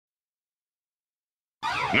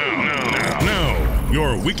Now,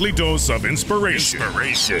 your weekly dose of inspiration,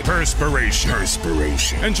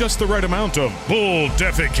 perspiration, and just the right amount of bull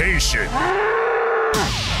defecation.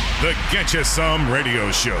 The Get You Some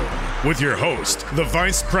Radio Show with your host, the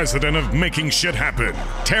Vice President of Making Shit Happen,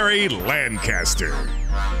 Terry Lancaster.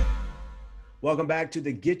 Welcome back to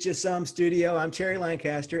the Get You Some studio. I'm Terry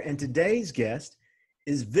Lancaster, and today's guest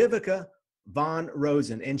is Viveka Von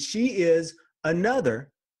Rosen, and she is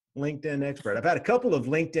another LinkedIn expert. I've had a couple of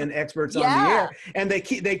LinkedIn experts on the air, and they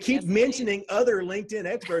keep mentioning other LinkedIn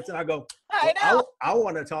experts, and I go, I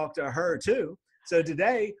want to talk to her too. So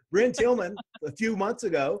today, Bryn Tillman, a few months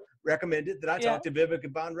ago, recommended that I talk to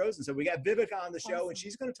Viveka Von Rosen. So we got Viveka on the show, and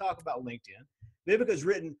she's going to talk about LinkedIn. Viveka's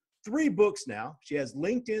written 3 books now. She has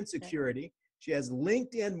LinkedIn Security. She has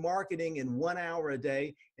LinkedIn Marketing in 1 hour a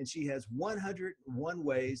day, and she has 101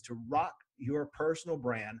 ways to rock your personal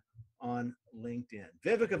brand on LinkedIn.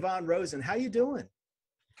 Viveka Von Rosen, how you doing?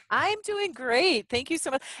 I'm doing great. Thank you so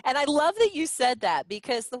much. And I love that you said that,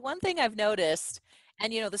 because the one thing I've noticed,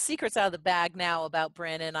 and the secret's out of the bag now about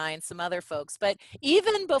Bryn and I and some other folks, but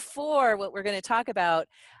even before what we're going to talk about,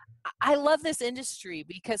 I love this industry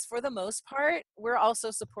because for the most part, we're also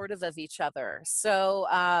supportive of each other. So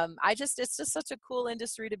it's just such a cool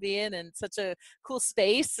industry to be in, and such a cool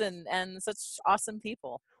space, and such awesome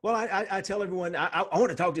people. Well, I tell everyone, I want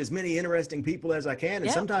to talk to as many interesting people as I can.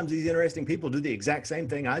 And sometimes these interesting people do the exact same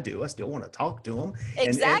thing I do. I still want to talk to them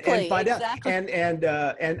and find out. And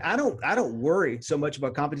I don't worry so much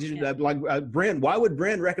about competition. Like Bryn, why would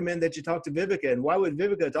Bryn recommend that you talk to Viveka? And why would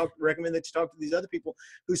Viveka recommend that you talk to these other people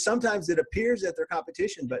who sometimes it appears that they're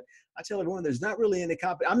competition? But I tell everyone, there's not really any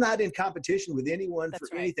I'm not in competition with anyone for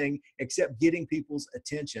anything except getting people's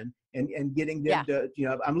attention and getting them to,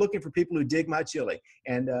 I'm looking for people who dig my chili.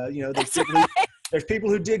 And, there's people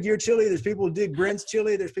who dig your chili. There's people who dig Bryn's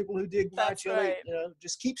chili. There's people who dig my chili. Right.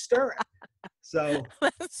 Just keep stirring. So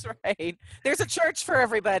that's right. There's a church for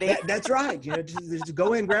everybody. That's right. Just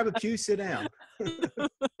go in, grab a pew, sit down.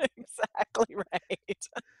 Exactly right.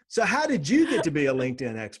 So how did you get to be a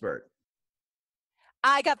LinkedIn expert?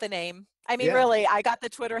 I got the name. I mean, really, I got the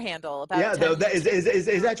Twitter handle. About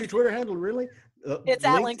is that your Twitter handle, really? It's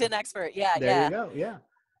at LinkedIn Expert. Yeah, there you go. Yeah.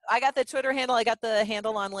 I got the Twitter handle. I got the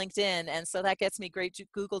handle on LinkedIn. And so that gets me great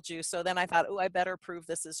Google juice. So then I thought, I better prove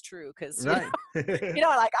this is true. Cause like, I'm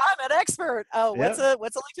an expert. Oh, what's a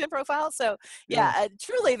LinkedIn profile? So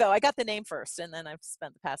truly though, I got the name first, and then I've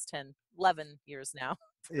spent the past 11 years now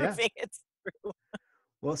proving it's true.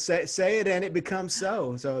 Well, say it and it becomes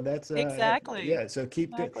so. So that's exactly. Yeah. So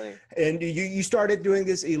keep doing. And you started doing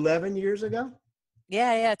this 11 years ago?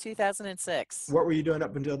 Yeah. 2006. What were you doing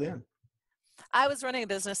up until then? I was running a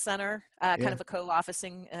business center, kind of a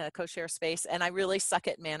co-officing, co-share space, and I really suck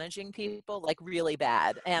at managing people, like really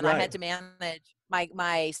bad. And I had to manage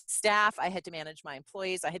my staff, I had to manage my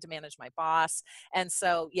employees, I had to manage my boss. And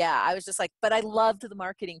so, I was just like, but I loved the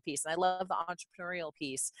marketing piece, and I love the entrepreneurial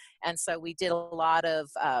piece. And so we did a lot of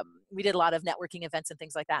networking events and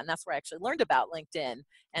things like that. And that's where I actually learned about LinkedIn.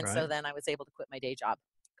 And so then I was able to quit my day job.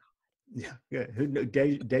 Yeah, good.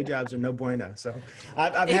 Day jobs are no bueno. So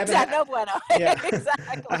no bueno. Yeah,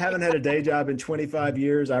 exactly. I haven't had a day job in 25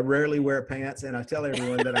 years. I rarely wear pants, and I tell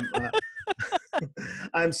everyone that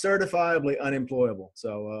I'm certifiably unemployable.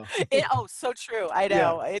 So so true. I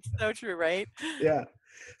know. It's so true, right? Yeah.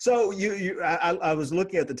 So I was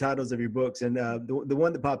looking at the titles of your books, and the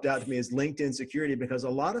one that popped out to me is LinkedIn Security, because a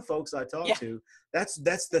lot of folks I talk to, that's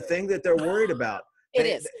the thing that they're worried about. It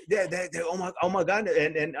is. Oh my God.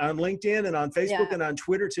 And on LinkedIn and on Facebook and on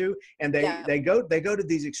Twitter too. And they go to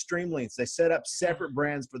these extreme lengths. They set up separate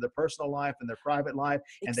brands for their personal life and their private life.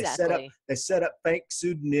 And they set up fake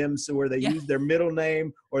pseudonyms where they use their middle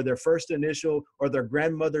name or their first initial or their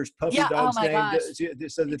grandmother's puppy dog's name.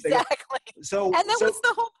 So that and that was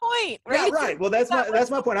the whole point, right? Yeah, right. Well, that's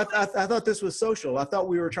my point. I thought this was social. I thought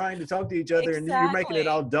we were trying to talk to each other, and you're making it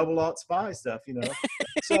all double-aught spy stuff,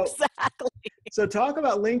 So, exactly. So talk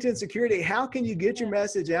about LinkedIn Security. How can you get your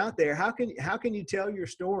message out there? How can you tell your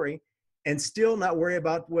story and still not worry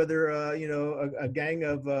about whether a gang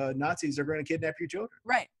of Nazis are going to kidnap your children?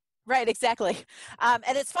 Right, exactly. And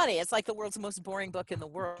it's funny. It's like the world's most boring book in the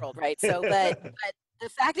world, right? So, but the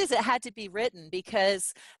fact is, it had to be written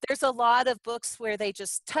because there's a lot of books where they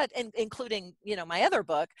just touch, including my other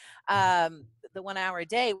book, the 1 hour a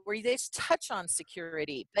day, where they just touch on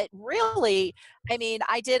security. But really, I mean,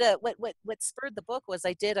 I did what spurred the book was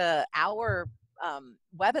I did a hour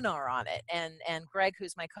webinar on it, and Greg,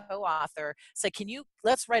 who's my co-author, said,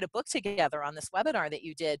 let's write a book together on this webinar that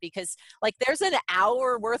you did, because like there's an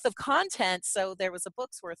hour worth of content, so there was a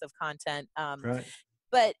book's worth of content.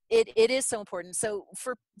 but it is so important. So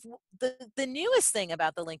for the newest thing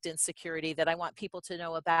about the LinkedIn security that I want people to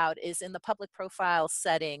know about is in the public profile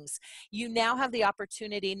settings, you now have the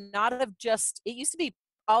opportunity not of just, it used to be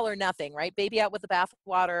all or nothing, right? Baby out with the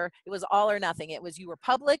bathwater. It was all or nothing. It was you were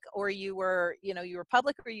public or you were, you were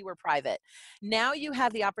public or you were private. Now you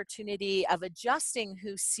have the opportunity of adjusting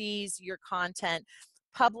who sees your content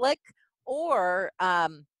public or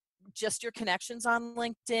just your connections on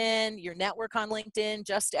LinkedIn, your network on LinkedIn,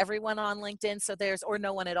 just everyone on LinkedIn. So or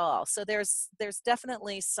no one at all. So there's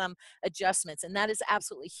definitely some adjustments, and that is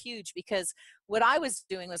absolutely huge, because what I was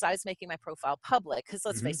doing was I was making my profile public, because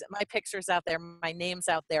let's face it, my picture's out there, my name's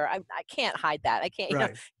out there. I can't hide that. I can't,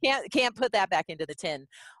 Right. can't put that back into the tin.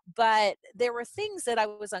 But there were things that I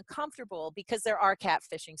was uncomfortable, because there are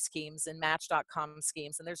catfishing schemes and Match.com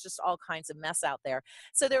schemes, and there's just all kinds of mess out there.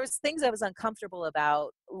 So there was things I was uncomfortable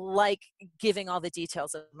about, like giving all the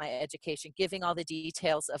details of my education, giving all the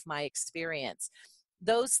details of my experience.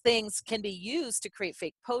 Those things can be used to create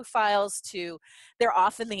fake profiles. They're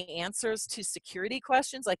often the answers to security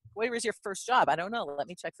questions, like, where was your first job? I don't know. Let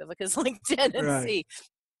me check Vivica's LinkedIn and see.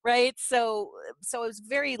 Right. So it was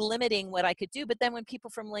very limiting what I could do. But then when people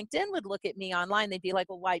from LinkedIn would look at me online, they'd be like,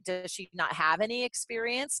 well, why does she not have any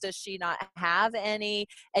experience? Does she not have any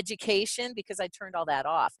education? Because I turned all that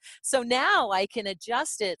off. So now I can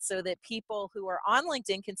adjust it so that people who are on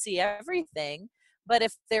LinkedIn can see everything. But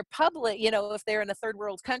if they're public, if they're in a third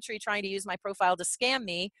world country trying to use my profile to scam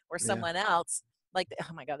me or someone else, like,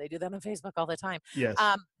 oh my God, they do that on Facebook all the time. Yes.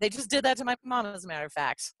 They just did that to my mom, as a matter of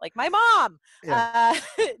fact. Like, my mom. Yeah.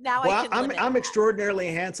 Now well, I'm extraordinarily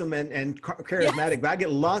handsome and charismatic, but I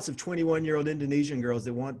get lots of 21-year-old Indonesian girls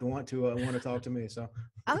that want to talk to me. So.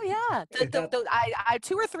 Oh yeah, I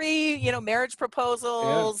 2 or 3, marriage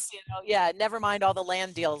proposals. Never mind all the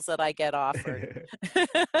land deals that I get offered.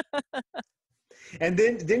 And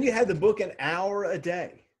then you had the book An Hour a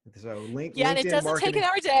Day. So LinkedIn and it doesn't marketing, take an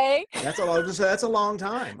hour a day. That's a long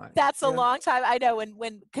time. That's a long time. I know.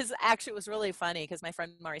 Because actually it was really funny, because my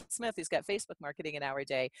friend Mari Smith, who's got Facebook Marketing An Hour a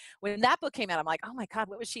Day, when that book came out, I'm like, oh my God,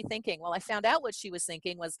 what was she thinking? Well, I found out what she was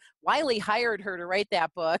thinking was Wiley hired her to write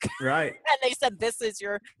that book. Right. And they said, this is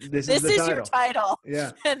your title.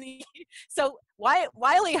 Yeah. And so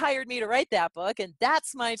Wiley hired me to write that book, and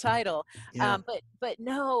that's my title. Yeah. But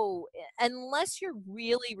no, unless you're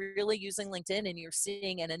really, really using LinkedIn and you're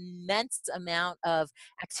seeing an immense amount of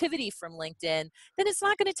activity from LinkedIn, then it's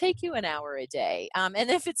not going to take you an hour a day. And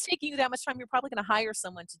if it's taking you that much time, you're probably going to hire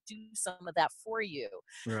someone to do some of that for you.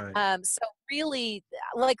 Right. So really,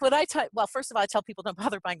 like what well, first of all, I tell people don't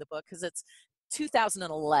bother buying the book, because it's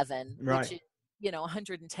 2011, right. which is,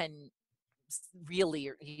 110 real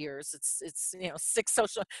years. It's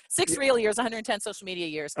 6 real years, 110 social media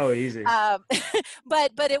years. Oh, easy.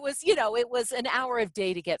 But it was it was an hour of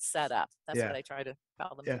day to get set up. That's what I try to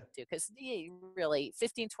tell them to do, because really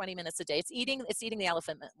 15-20 minutes a day. It's eating the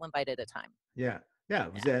elephant one bite at a time. Yeah.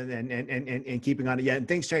 And keeping on it. Yeah, and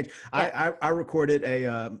things change. I recorded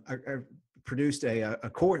I produced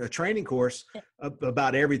a training course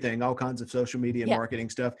about everything, all kinds of social media and marketing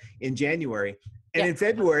stuff in January. And in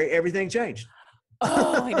February, everything changed.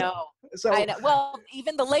 Oh, I know. I know. Well,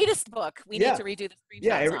 even the latest book, we need to redo the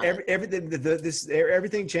screenshots.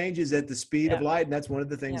 Everything changes at the speed of light, and that's one of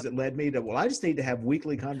the things that led me to. Well, I just need to have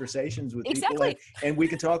weekly conversations with people, and we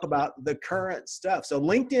can talk about the current stuff. So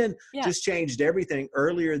LinkedIn just changed everything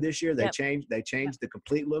earlier this year. They changed the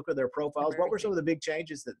complete look of their profiles. What were some of the big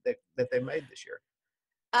changes that they made this year?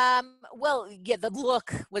 Well, the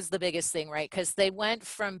look was the biggest thing, right? Because they went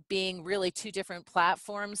from being really two different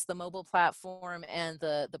platforms. The mobile platform and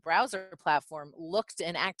the browser platform looked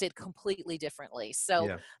and acted completely differently.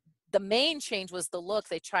 So the main change was the look.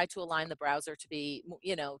 They tried to align the browser to be,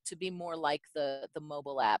 to be more like the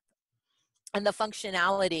mobile app. And the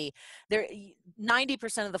functionality,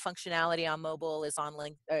 90% of the functionality on mobile is on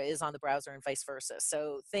the browser, and vice versa.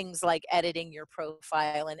 So things like editing your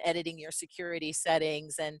profile and editing your security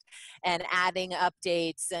settings and adding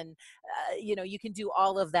updates, and you can do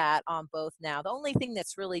all of that on both now. The only thing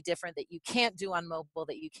that's really different that you can't do on mobile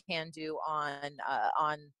that you can do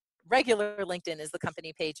on regular LinkedIn is the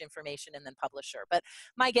company page information and then publisher. But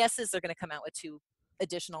my guess is they're going to come out with 2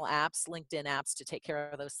 additional apps, LinkedIn apps, to take care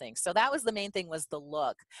of those things. So that was the main thing, was the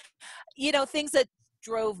look. Things that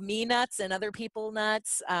drove me nuts and other people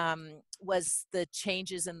nuts was the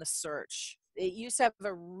changes in the search. it used to have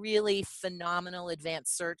a really phenomenal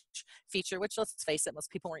advanced search feature, which, let's face it,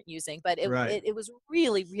 most people weren't using, but Right. it was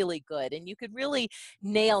really, really good. And you could really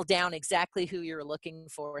nail down exactly who you're looking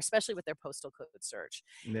for, especially with their postal code search.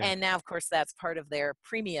 Yeah. And now, of course, that's part of their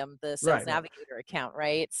premium, the Sales Right. Navigator account,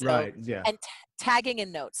 right? So, Right. Yeah. and tagging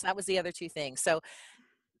and notes, that was the other two things. So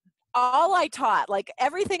all I taught, like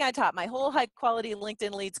everything I taught, my whole high quality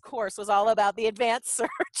LinkedIn leads course was all about the advanced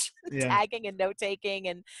search, Yeah. tagging and note taking,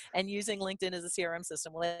 and using LinkedIn as a CRM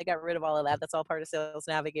system. Well, they got rid of all of that. That's all part of Sales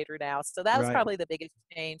Navigator now. So that was Right. probably the biggest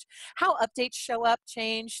change. How updates show up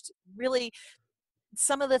changed. Really,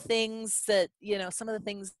 some of the things that, some of the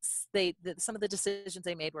things some of the decisions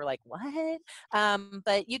they made were like, what?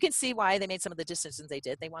 But you can see why they made some of the decisions they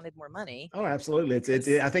did. They wanted more money. Oh, absolutely.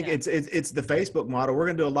 I think it's the Facebook model. We're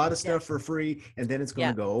going to do a lot of stuff for free, and then it's going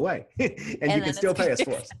to go away, and you can still pay us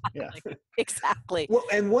for it. Yeah, exactly. Well,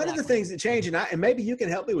 and one of the things that changed, and maybe you can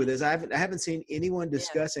help me with this. I haven't seen anyone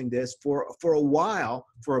discussing this for a while,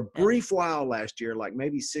 for a brief while last year, like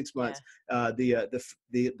maybe 6 months. The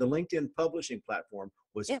LinkedIn publishing platform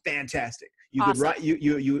was fantastic. You could write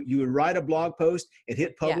you would write a blog post and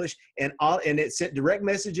hit publish, and it sent direct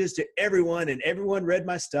messages to everyone, and everyone read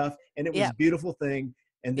my stuff, and it was a beautiful thing.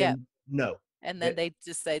 And then and then they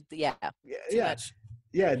just said too much.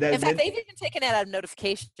 Yeah. In fact, they've even taken it out of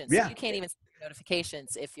notifications. Yeah. So you can't even see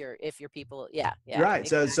notifications if your people. Yeah. Right.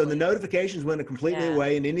 Exactly. So the notifications went completely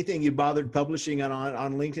away, and anything you bothered publishing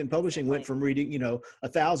on LinkedIn publishing went from reading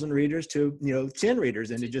 1,000 readers to 10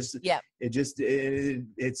 readers, and it's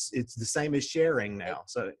the same as sharing now.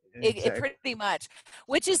 So it pretty much,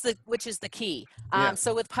 which is the key.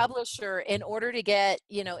 So with Publisher, in order to get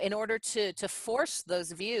in order to force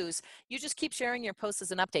those views, you just keep sharing your posts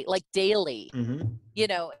as an update, like daily. Mm-hmm.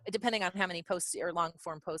 Depending on how many posts or long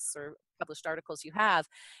form posts or published articles you have,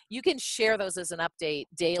 you can share those as an update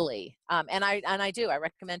daily. And I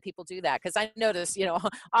recommend people do that, because I noticed, a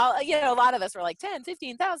lot of us were like 10,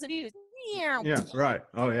 15,000 views. Yeah, right.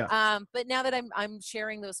 Oh yeah. But now that I'm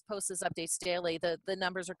sharing those posts as updates daily, the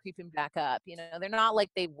numbers are creeping back up. They're not like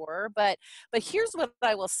they were, but here's what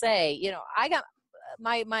I will say. I got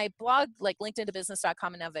my blog, like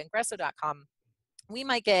linkedintobusiness.com and now vengresso.com. We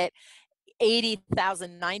might get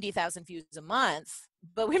 80,000, 90,000 views a month,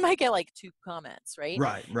 but we might get like 2 comments, right?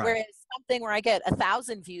 Right. Whereas something where I get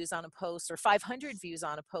 1,000 views on a post or 500 views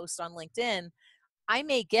on a post on LinkedIn, I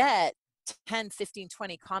may get 10, 15,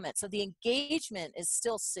 20 comments. So the engagement is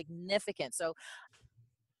still significant. So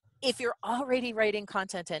if you're already writing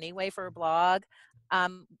content anyway for a blog,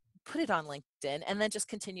 put it on LinkedIn and then just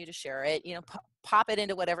continue to share it, pop it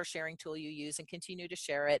into whatever sharing tool you use and continue to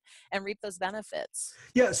share it and reap those benefits.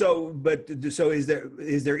 Yeah. So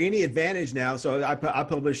is there any advantage now? So I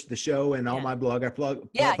publish the show and all my blog, I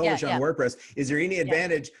publish on WordPress. Is there any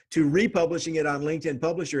advantage to republishing it on LinkedIn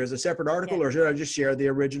Publisher as a separate article, or should I just share the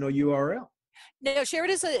original URL? No, share it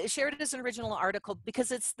as an original article,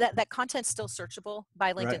 because it's that content's still searchable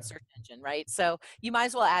by LinkedIn search engine, right? So you might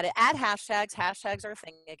as well add it. Add hashtags. Hashtags are a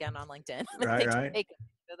thing again on LinkedIn. Right.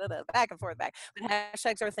 Back and forth. But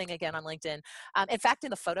hashtags are a thing again on LinkedIn. In fact, in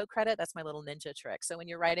the photo credit, that's my little ninja trick. So when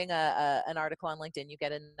you're writing an article on LinkedIn, you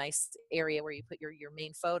get a nice area where you put your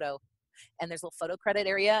main photo, and there's a little photo credit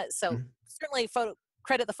area. So certainly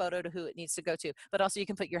credit the photo to who it needs to go to, but also you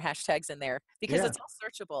can put your hashtags in there, because it's all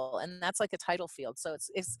searchable, and that's like a title field. So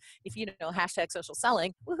it's if hashtag social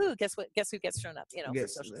selling, woohoo, guess who gets shown up, for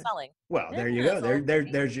social selling. Well, there you go.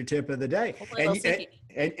 There's your tip of the day.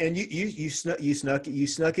 And you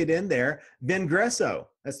snuck it in there. Vengresso.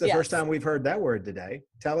 That's the first time we've heard that word today.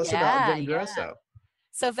 Tell us about Vengresso. Yeah.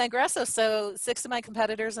 So Vengresso, 6 of my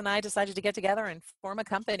competitors and I decided to get together and form a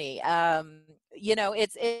company.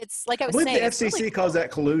 It's like I was saying. I believe the FCC really calls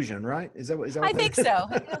that collusion, right? Is that what I think so.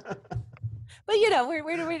 But we're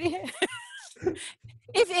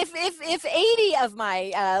if 80 of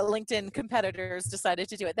my LinkedIn competitors decided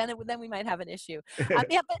to do it, then we might have an issue.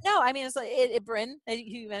 But no, I mean, it's Bryn, who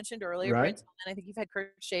you mentioned earlier, right? Bryn, and I think you've had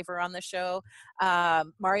Kurt Schaefer on the show,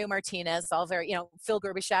 Mario Martinez, all very, Phil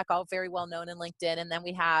Gerbishak, all very well known in LinkedIn, and then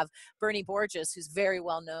we have Bernie Borges, who's very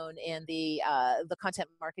well known in the content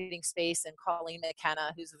marketing space, and Colleen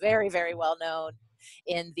McKenna, who's very, very well known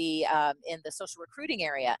in the social recruiting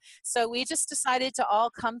area. So we just decided to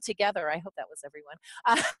all come together. I hope that was everyone.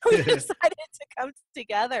 We decided to come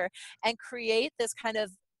together and create this kind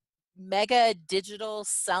of mega digital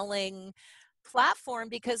selling platform,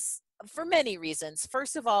 because for many reasons.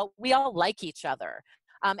 First of all, we all like each other.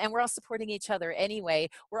 And we're all supporting each other anyway.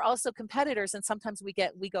 We're also competitors, and sometimes we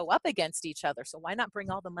go up against each other. So why not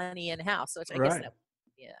bring all the money in house? Which I guess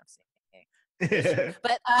that,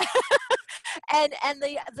 but And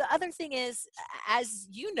the other thing is, as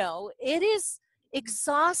you know, it is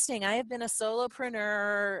exhausting. I have been a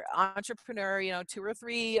solopreneur, entrepreneur, 2 or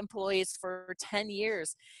 3 employees for 10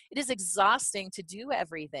 years. It is exhausting to do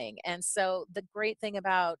everything. And so the great thing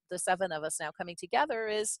about the 7 of us now coming together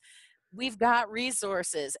is we've got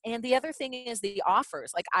resources. And the other thing is the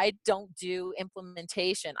offers. Like, I don't do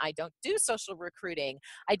implementation. I don't do social recruiting.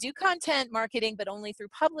 I do content marketing, but only through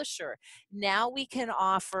Publisher. Now we can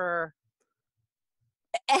offer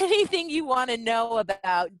anything you want to know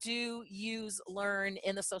about do, use, learn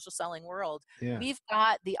in the social selling world. Yeah. We've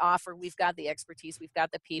got the offer, we've got the expertise, we've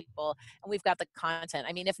got the people, and we've got the content.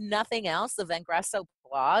 I mean, if nothing else, the Vengreso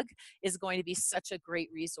blog is going to be such a great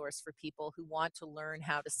resource for people who want to learn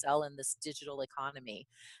how to sell in this digital economy.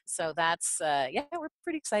 So that's we're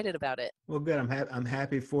pretty excited about it. Well, good. I'm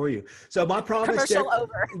happy for you. So my promise. Commercial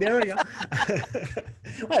over. There we go.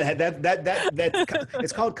 Well, that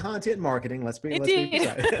it's called content marketing. Let's be precise.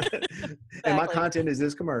 And my content is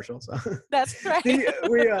this commercial. So that's right.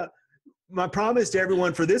 My promise to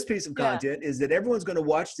everyone for this piece of content is that everyone's going to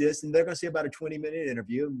watch this and they're going to see about a 20-minute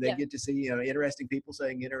interview. And they get to see, interesting people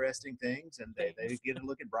saying interesting things, and they get to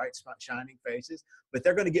look at bright, shining faces. But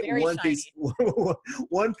they're going to get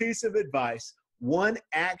one piece of advice, one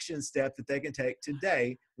action step that they can take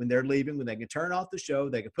today when they're leaving, when they can turn off the show,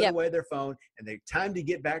 they can put away their phone, and they time to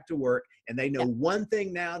get back to work. And they know one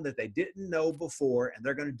thing now that they didn't know before, and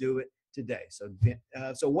they're going to do it today.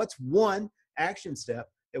 So what's one action step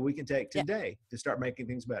that we can take today to start making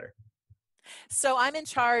things better? So I'm in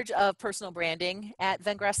charge of personal branding at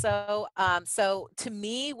Vengreso. So to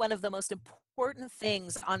me, one of the most important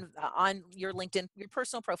things on your LinkedIn, your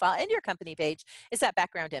personal profile and your company page is that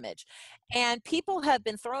background image. And people have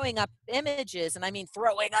been throwing up images, and I mean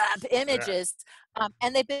throwing up images,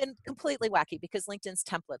 and they've been completely wacky because LinkedIn's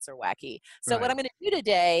templates are wacky. So what I'm going to do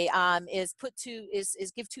today is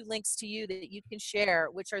give 2 links to you that you can share,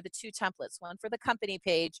 which are the 2 templates. One for the company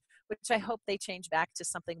page, which I hope they change back to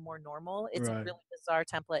something more normal. It's a really bizarre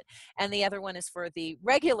template. And the other one is for the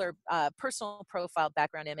regular personal profile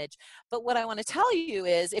background image. But what I want to tell you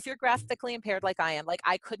is, if you're graphically impaired like I am, like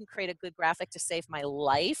I couldn't create a good graphic to save my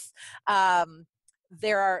life.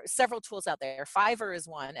 There are several tools out there. Fiverr is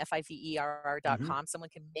one, Fiverr.com. Someone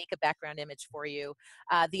can make a background image for you.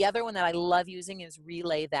 The other one that I love using is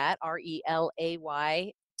Relay That,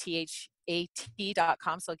 RelayThat.com.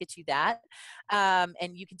 So I'll get you that.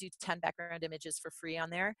 And you can do 10 background images for free on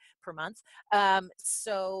there per month.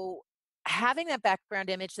 So having that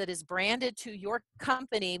background image that is branded to your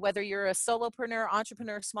company, whether you're a solopreneur,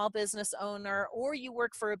 entrepreneur, small business owner, or you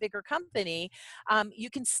work for a bigger company,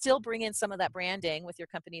 you can still bring in some of that branding with your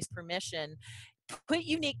company's permission. Put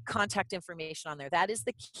unique contact information on there. That is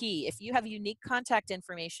the key. If you have unique contact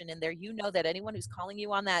information in there, you know that anyone who's calling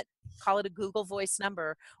you on that, call it a Google Voice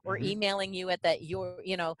number, or emailing you at that your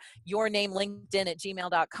name LinkedIn at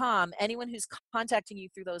gmail.com, anyone who's contacting you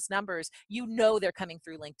through those numbers, you know they're coming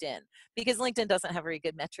through LinkedIn, because LinkedIn doesn't have very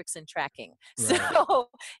good metrics in tracking. So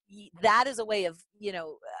that is a way of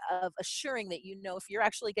assuring that if you're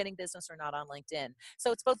actually getting business or not on LinkedIn.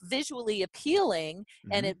 So it's both visually appealing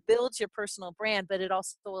and it builds your personal brand, but it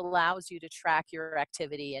also allows you to track your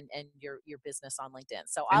activity and your business on LinkedIn.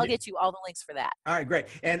 So I'll get you all the links for that. All right, great.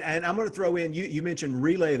 And I'm going to throw in, you mentioned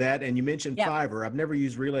Relay That, and you mentioned Fiverr. I've never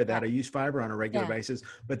used Relay That. I use Fiverr on a regular basis,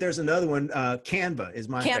 but there's another one. Canva is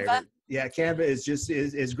my favorite. Yeah, Canva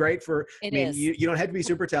is great for, you don't have to be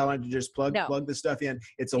super talented to just plug the stuff in.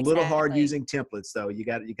 It's a little hard using templates though. You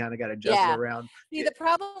kind of got to adjust it around. See, the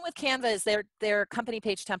problem with Canva is their company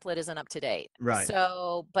page template isn't up to date. Right.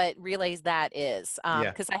 So, but Relay That is,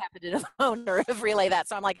 because I happen to know the owner of Relay That.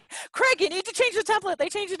 So I'm like, Craig, you need to change the template. They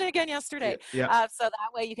changed it again yesterday. So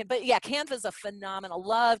that way you can, but Canva is a phenomenal,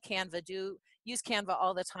 love Canva. Use Canva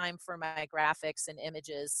all the time for my graphics and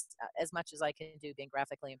images, as much as I can do being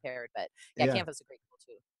graphically impaired. But Canva's a great tool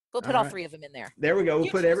too. We'll put all 3 of them in there. There we go.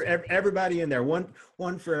 We'll put everybody in there. One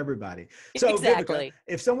for everybody. So Vivica,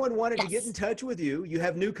 if someone wanted to get in touch with you, you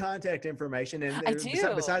have new contact information. And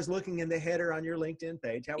besides looking in the header on your LinkedIn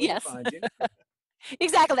page, how would you find you?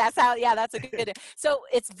 Exactly. That's a good. So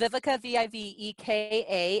it's Viveka,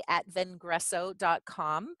 Viveka at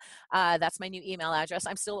Vengreso.com. That's my new email address.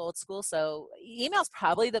 I'm still old school, so email's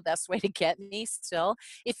probably the best way to get me still.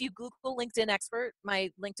 If you Google LinkedIn Expert,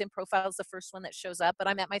 my LinkedIn profile is the first one that shows up, but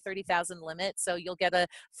I'm at my 30,000 limit. So you'll get a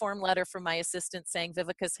form letter from my assistant saying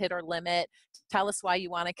Viveka's hit our limit. Tell us why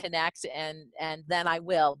you want to connect, and then I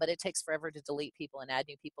will, but it takes forever to delete people and add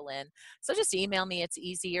new people in. So just email me. It's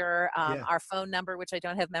easier. Our phone number, which I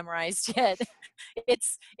don't have memorized yet.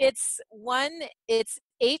 It's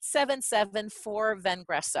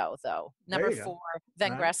 877-4-VENGRESSO, though. Number 4,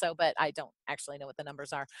 VENGRESSO, but I don't actually know what the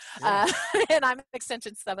numbers are. Yeah. And I'm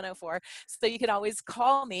extension 704. So you can always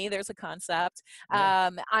call me. There's a concept.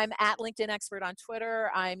 I'm at LinkedIn Expert on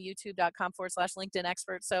Twitter. I'm youtube.com/LinkedIn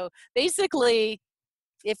Expert. So basically,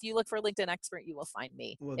 if you look for LinkedIn Expert, you will find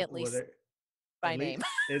me, at least by name.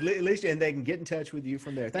 At least, and they can get in touch with you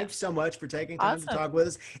from there. Thank you so much for taking time to talk with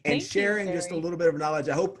us and sharing just a little bit of knowledge.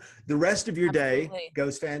 I hope the rest of your day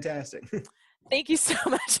goes fantastic. Thank you so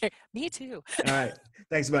much. Me too. All right.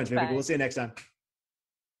 Thanks a bunch, Viveka. We'll see you next time.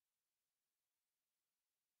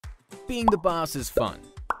 Being the boss is fun.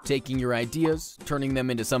 Taking your ideas, turning them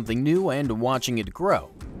into something new, and watching it grow.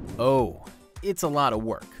 Oh, it's a lot of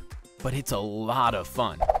work, but it's a lot of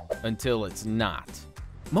fun until it's not.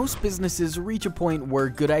 Most businesses reach a point where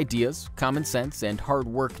good ideas, common sense, and hard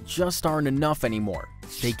work just aren't enough anymore.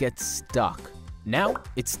 They get stuck. Now,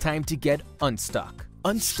 it's time to get unstuck.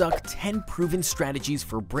 Unstuck 10 proven strategies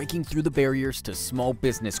for breaking through the barriers to small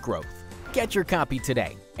business growth. Get your copy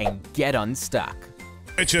today and get unstuck.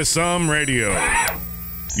 Get You Some Radio.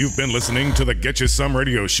 You've been listening to the Get You Some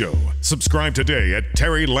Radio Show. Subscribe today at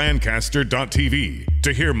terrylancaster.tv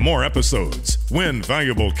to hear more episodes, win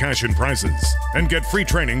valuable cash and prizes, and get free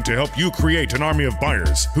training to help you create an army of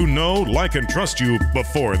buyers who know, like, and trust you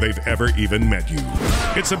before they've ever even met you.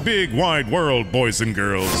 It's a big, wide world, boys and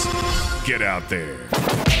girls. Get out there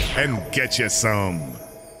and get you some.